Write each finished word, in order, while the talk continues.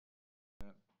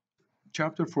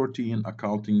chapter 14,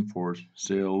 accounting for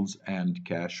sales and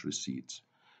cash receipts.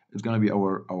 It's going to be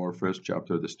our first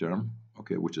chapter this term,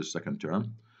 okay, which is second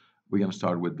term. We're going to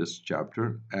start with this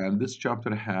chapter, and this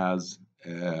chapter has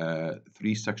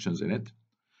three sections in it.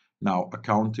 Now,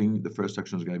 accounting, the first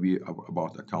section is going to be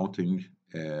about accounting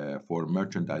for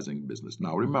merchandising business.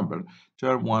 Now, remember,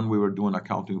 term one, we were doing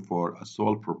accounting for a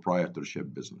sole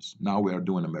proprietorship business. Now we are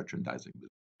doing a merchandising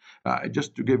business.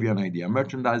 Just to give you an idea,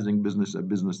 merchandising business, a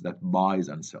business that buys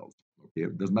and sells. Okay,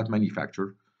 it does not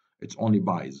manufacture; it's only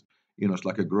buys. It's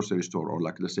like a grocery store or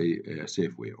like let's say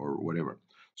Safeway or whatever.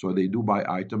 So they do buy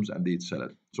items and they sell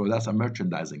it. So that's a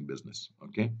merchandising business.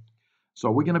 Okay,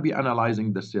 so we're going to be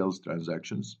analyzing the sales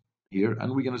transactions here,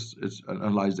 and we're going to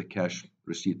analyze the cash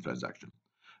receipt transaction.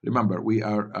 Remember, we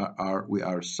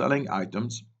are selling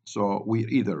items, so we're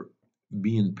either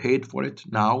being paid for it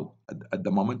now at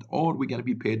the moment, or we're going to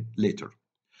be paid later.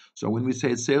 So when we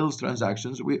say sales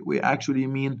transactions, we actually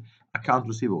mean account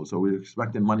receivable. So we're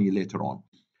expecting money later on.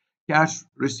 Cash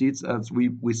receipts, as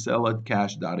we sell it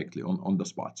cash directly on the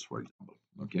spots, for example.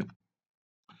 Okay.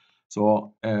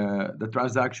 So the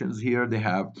transactions here,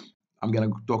 I'm going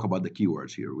to talk about the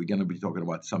keywords here. We're going to be talking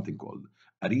about something called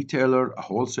a retailer, a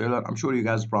wholesaler. I'm sure you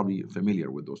guys are probably familiar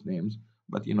with those names,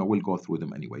 but we'll go through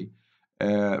them anyway.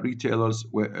 Retailers,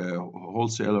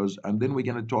 wholesalers, and then we're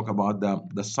going to talk about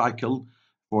the cycle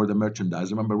for the merchandise.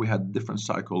 Remember, we had different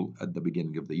cycle at the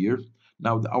beginning of the year.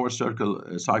 Now, our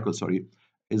cycle, sorry,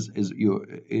 is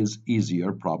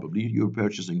easier probably. You're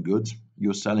purchasing goods,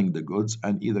 you're selling the goods,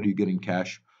 and either you're getting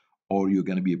cash or you're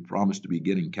going to be promised to be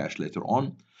getting cash later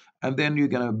on. And then you're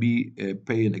going to be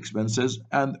paying expenses,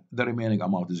 and the remaining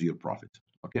amount is your profit.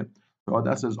 Okay, so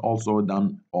that is also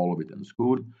done all of it in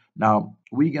school. Now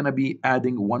we're going to be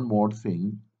adding one more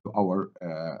thing to our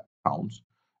accounts.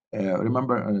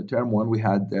 Remember, term one, we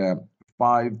had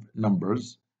five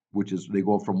numbers, which is they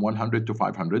go from 100 to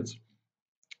 500s.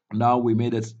 Now we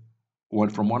made it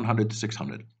went from 100 to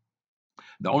 600.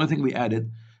 The only thing we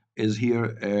added is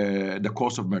here the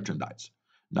cost of merchandise.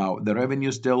 Now the revenue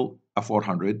is still a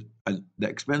 400, and the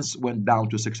expense went down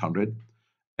to 600.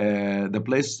 The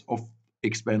place of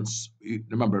expense,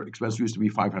 remember, expense used to be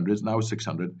 500, now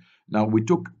 600. Now we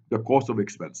took the cost of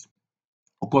expense,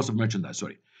 or cost of merchandise,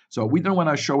 sorry. So we don't want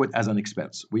to show it as an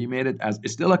expense. We made it as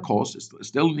it's still a cost. It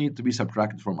still need to be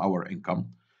subtracted from our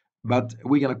income, but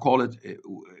we're gonna call it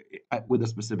with a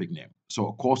specific name.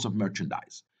 So cost of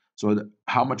merchandise. So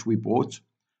how much we bought,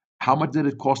 how much did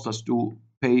it cost us to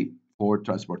pay for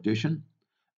transportation,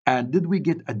 and did we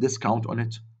get a discount on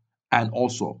it? And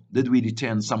also, did we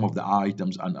return some of the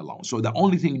items and allowance? So the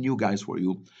only thing new, guys, for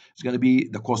you is going to be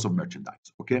the cost of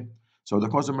merchandise. Okay, so the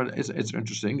cost of it's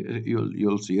interesting.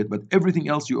 You'll see it, but everything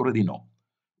else you already know.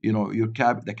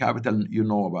 The capital, you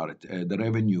know about it, the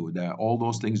revenue, all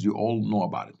those things you all know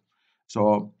about it.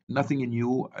 So nothing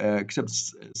new except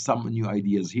some new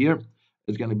ideas here.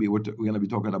 It's going to be we're going to be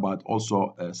talking about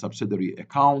also subsidiary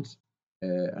accounts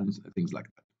and things like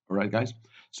that. All right, guys.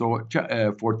 So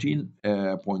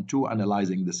 14.2,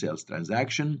 analyzing the sales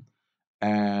transaction,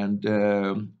 and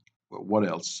what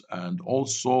else? And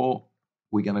also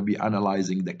we're going to be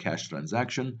analyzing the cash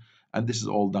transaction, and this is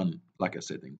all done, like I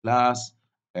said, in class.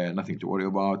 Nothing to worry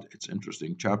about. It's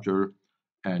interesting chapter,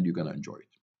 and you're going to enjoy it.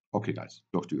 Okay, guys.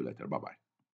 Talk to you later. Bye bye.